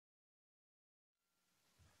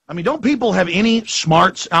I mean, don't people have any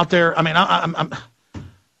smarts out there? I mean, I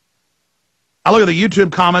look at the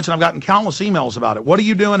YouTube comments, and I've gotten countless emails about it. What are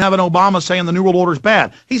you doing having Obama saying the New World Order is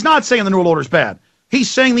bad? He's not saying the New World Order is bad.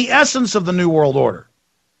 He's saying the essence of the New World Order.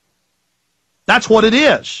 That's what it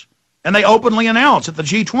is. And they openly announce at the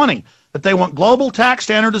G20 that they want global tax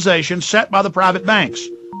standardization set by the private banks.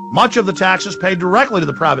 Much of the taxes paid directly to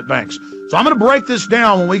the private banks. So I'm going to break this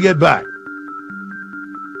down when we get back.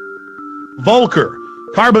 Volcker,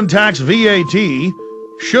 carbon tax VAT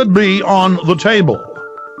should be on the table.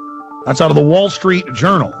 That's out of the Wall Street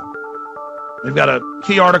Journal. We've got a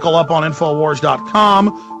key article up on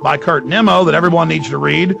Infowars.com by Nimmo that everyone needs to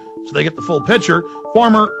read so they get the full picture.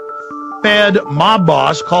 Former Fed mob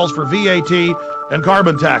boss calls for VAT and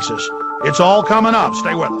carbon taxes. It's all coming up.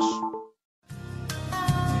 Stay with us.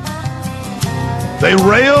 They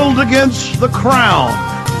railed against the crown.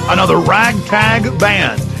 Another ragtag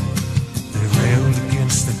band. They railed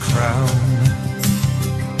against the crown.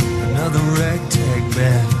 Another ragtag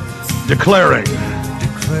band. Declaring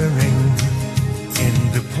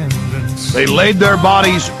independence. They laid their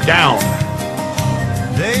bodies down.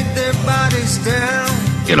 Laid their bodies down.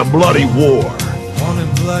 In a bloody war. On a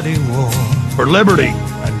bloody war. For liberty.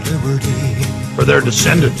 And liberty. For their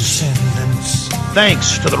descendants.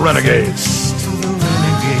 Thanks to the renegades.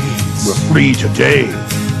 We're free today.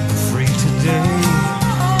 Free today.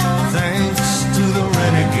 Thanks to the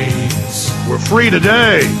renegades. We're free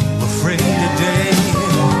today. We're free today.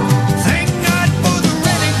 Thank God for the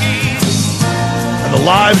renegades. And the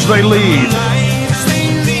lives they lead.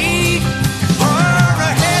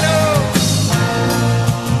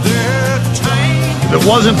 If it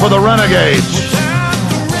wasn't for the renegades,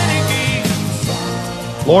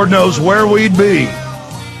 Lord knows where we'd be.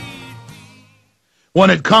 When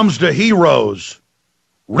it comes to heroes,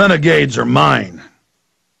 renegades are mine.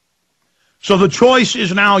 So the choice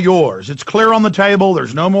is now yours. It's clear on the table.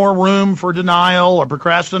 There's no more room for denial or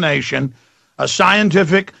procrastination. A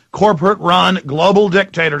scientific, corporate-run global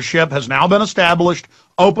dictatorship has now been established,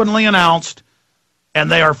 openly announced, and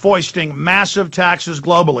they are foisting massive taxes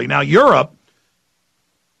globally. Now, Europe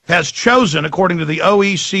has chosen, according to the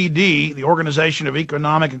OECD, the Organization of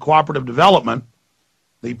Economic and Cooperative Development,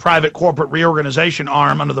 the private corporate reorganization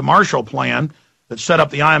arm under the Marshall Plan that set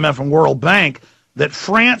up the IMF and World Bank, that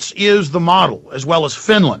France is the model, as well as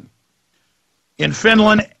Finland. In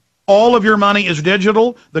Finland, all of your money is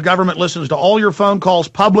digital. The government listens to all your phone calls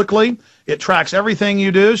publicly. It tracks everything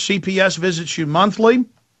you do. CPS visits you monthly.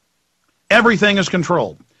 Everything is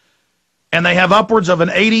controlled. And they have upwards of an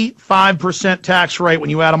 85% tax rate when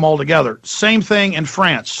you add them all together. Same thing in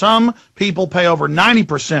France. Some people pay over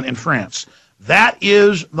 90% in France. That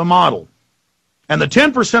is the model. And the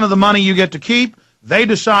 10% of the money you get to keep, they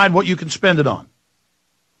decide what you can spend it on.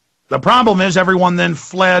 The problem is everyone then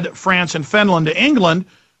fled France and Finland to England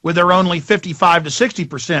with their only 55 to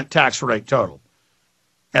 60% tax rate total.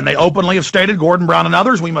 And they openly have stated, Gordon Brown and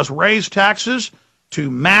others, we must raise taxes to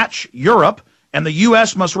match Europe, and the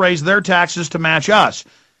U.S. must raise their taxes to match us.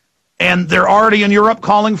 And they're already in Europe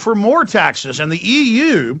calling for more taxes. And the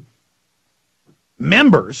EU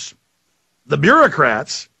members, the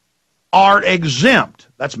bureaucrats, are exempt.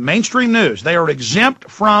 That's mainstream news. They are exempt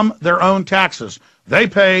from their own taxes. They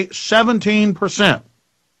pay 17%.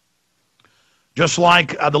 Just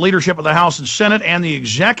like the leadership of the House and Senate and the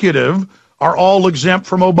executive are all exempt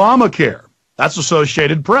from Obamacare. That's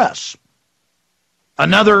Associated Press.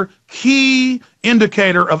 Another key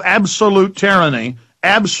indicator of absolute tyranny,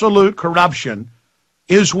 absolute corruption,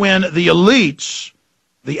 is when the elites,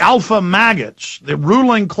 the alpha maggots, the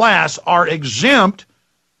ruling class, are exempt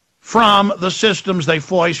from the systems they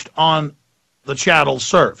foist on the chattel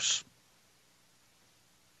serfs.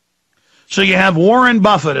 So you have Warren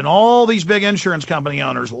Buffett and all these big insurance company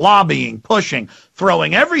owners lobbying, pushing,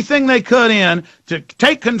 throwing everything they could in to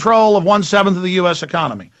take control of 1/7 of the U.S.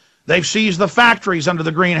 economy. They've seized the factories under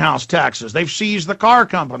the greenhouse taxes. They've seized the car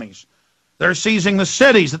companies. They're seizing the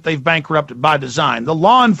cities that they've bankrupted by design, the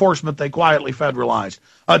law enforcement they quietly federalized.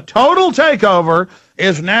 A total takeover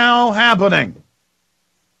is now happening.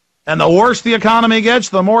 And the worse the economy gets,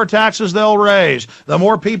 the more taxes they'll raise. The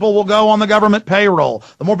more people will go on the government payroll.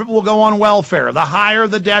 The more people will go on welfare. The higher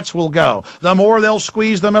the debts will go. The more they'll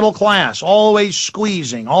squeeze the middle class. Always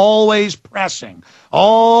squeezing, always pressing,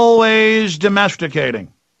 always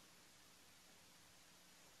domesticating.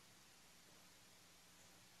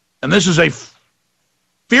 And this is a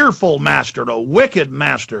fearful master, a wicked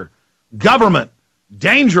master. Government,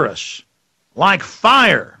 dangerous, like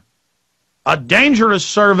fire. A dangerous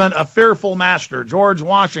servant, a fearful master, George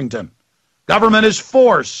Washington. Government is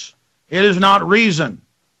force. It is not reason.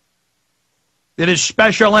 It is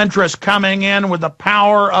special interests coming in with the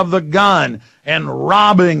power of the gun and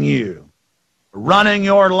robbing you, running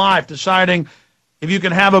your life, deciding if you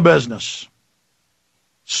can have a business,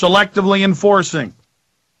 selectively enforcing.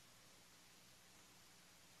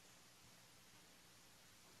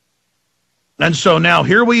 And so now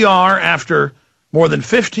here we are after more than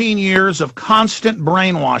 15 years of constant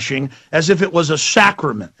brainwashing, as if it was a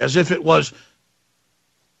sacrament, as if it was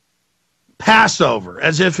Passover,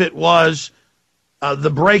 as if it was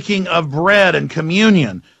the breaking of bread and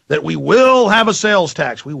communion, that we will have a sales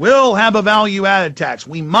tax, we will have a value-added tax,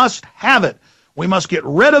 we must have it, we must get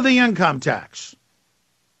rid of the income tax.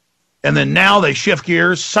 And then now they shift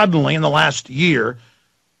gears suddenly in the last year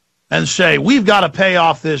and say, we've got to pay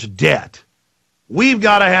off this debt. We've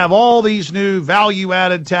got to have all these new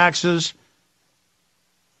value-added taxes.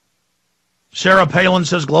 Sarah Palin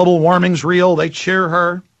says global warming's real. They cheer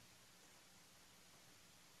her.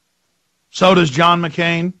 So does John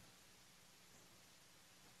McCain.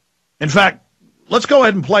 In fact, let's go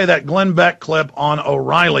ahead and play that Glenn Beck clip on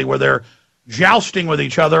O'Reilly where they're jousting with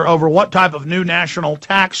each other over what type of new national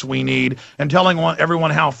tax we need and telling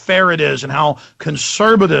everyone how fair it is and how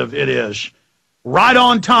conservative it is. Right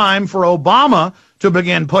on time for Obama to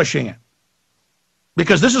begin pushing it.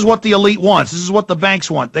 Because this is what the elite wants. This is what the banks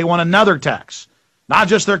want. They want another tax. Not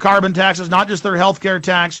just their carbon taxes, not just their health care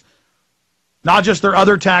tax, not just their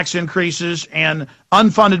other tax increases and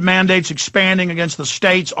unfunded mandates expanding against the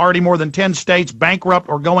states, already more than 10 states bankrupt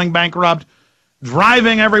or going bankrupt,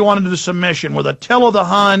 driving everyone into submission with a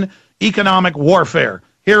till-of-the-hun economic warfare.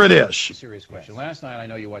 Here it is. Serious question. Last night, I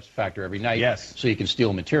know you watch Factor every night, Yes. so you can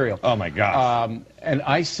steal material. Oh, my gosh. And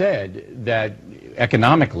I said that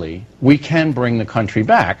economically, we can bring the country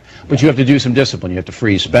back, but you have to do some discipline. You have to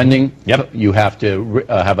freeze spending. Yep. You have to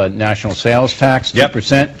have a national sales tax,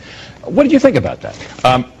 2%. Yep. What did you think about that?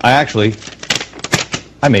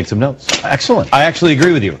 I made some notes. Excellent. I actually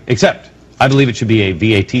agree with you, except I believe it should be a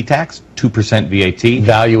VAT tax, 2% VAT.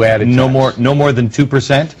 Value-added No tax. more than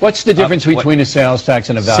 2%. What's the difference between a sales tax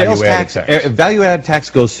and a value-added tax? Value-added tax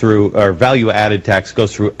goes through, or value-added tax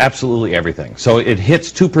goes through absolutely everything. So it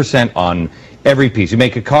hits 2% on every piece. You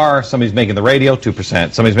make a car, somebody's making the radio,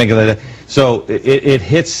 2%. Somebody's making the... So it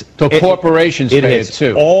hits... So corporations pay it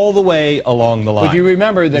too. All the way along the line. But you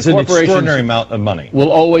remember that it's an corporations extraordinary amount of money.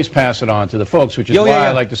 will always pass it on to the folks, which is why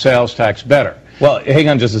I like the sales tax better. Well, hang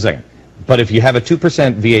on just a second. But if you have a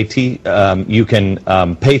 2% VAT, you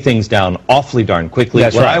can pay things down awfully darn quickly.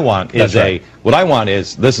 That's what right. I want That's is right. What I want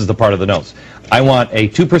is, this is the part of the notes. I want a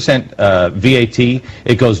 2% VAT.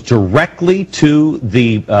 It goes directly to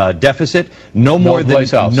the deficit. No more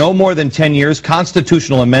than 10 years.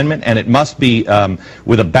 Constitutional amendment, and it must be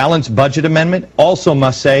with a balanced budget amendment. Also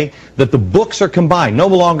must say that the books are combined. No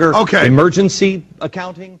longer emergency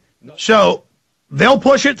accounting. So they'll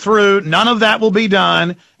push it through. None of that will be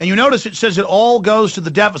done. And you notice it says it all goes to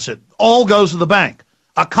the deficit. All goes to the bank.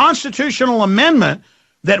 A constitutional amendment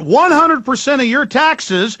that 100% of your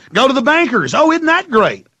taxes go to the bankers. Oh, isn't that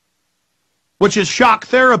great? Which is shock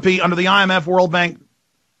therapy under the IMF World Bank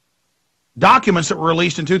documents that were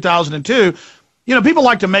released in 2002. You know, people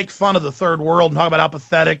like to make fun of the third world and talk about how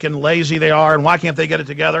pathetic and lazy they are and why can't they get it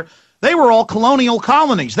together. They were all colonial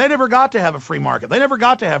colonies. They never got to have a free market. They never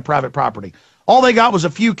got to have private property. All they got was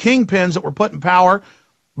a few kingpins that were put in power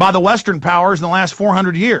by the Western powers in the last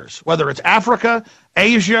 400 years, whether it's Africa,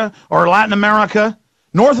 Asia, or Latin America.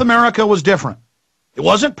 North America was different. It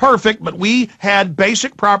wasn't perfect, but we had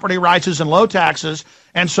basic property rights and low taxes,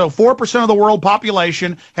 and so 4% of the world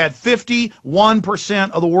population had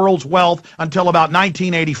 51% of the world's wealth until about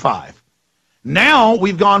 1985. Now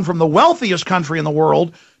we've gone from the wealthiest country in the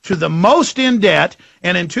world to the most in debt,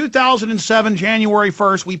 and in 2007, January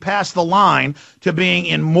 1st, we passed the line to being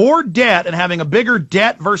in more debt and having a bigger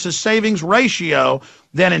debt versus savings ratio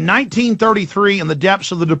than in 1933 in the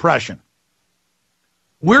depths of the Depression.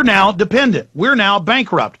 We're now dependent. We're now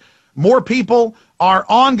bankrupt. More people are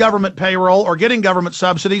on government payroll or getting government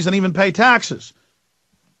subsidies than even pay taxes.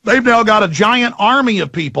 They've now got a giant army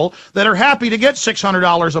of people that are happy to get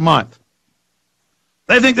 $600 a month.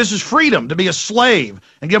 They think this is freedom, to be a slave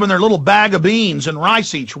and given their little bag of beans and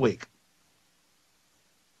rice each week.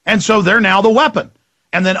 And so they're now the weapon.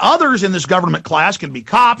 And then others in this government class can be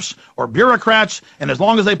cops or bureaucrats, and as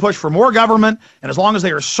long as they push for more government, and as long as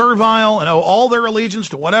they are servile and owe all their allegiance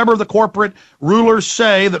to whatever the corporate rulers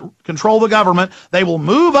say that control the government, they will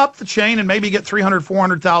move up the chain and maybe get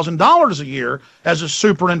 $300,000, $400,000 a year as a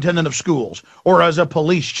superintendent of schools, or as a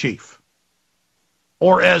police chief,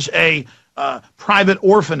 or as a private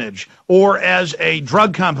orphanage, or as a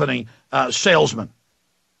drug company salesman.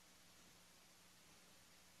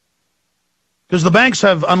 Because the banks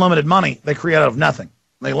have unlimited money they create out of nothing.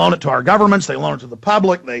 They loan it to our governments. They loan it to the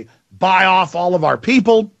public. They buy off all of our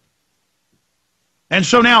people. And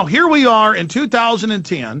so now here we are in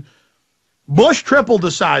 2010. Bush tripled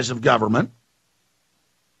the size of government.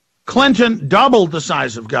 Clinton doubled the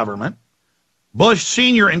size of government. Bush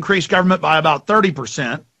Sr. increased government by about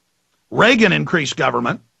 30%. Reagan increased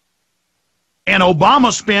government. And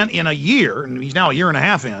Obama spent in a year, and he's now a year and a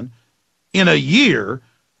half in a year,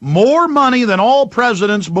 more money than all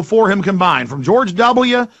presidents before him combined, from George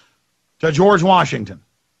W. to George Washington.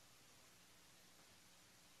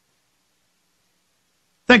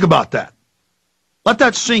 Think about that. Let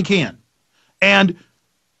that sink in. And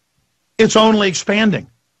it's only expanding.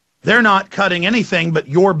 They're not cutting anything but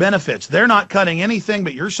your benefits. They're not cutting anything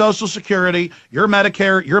but your Social Security, your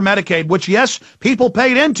Medicare, your Medicaid, which, yes, people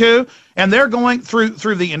paid into, and they're going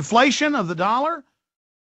through the inflation of the dollar.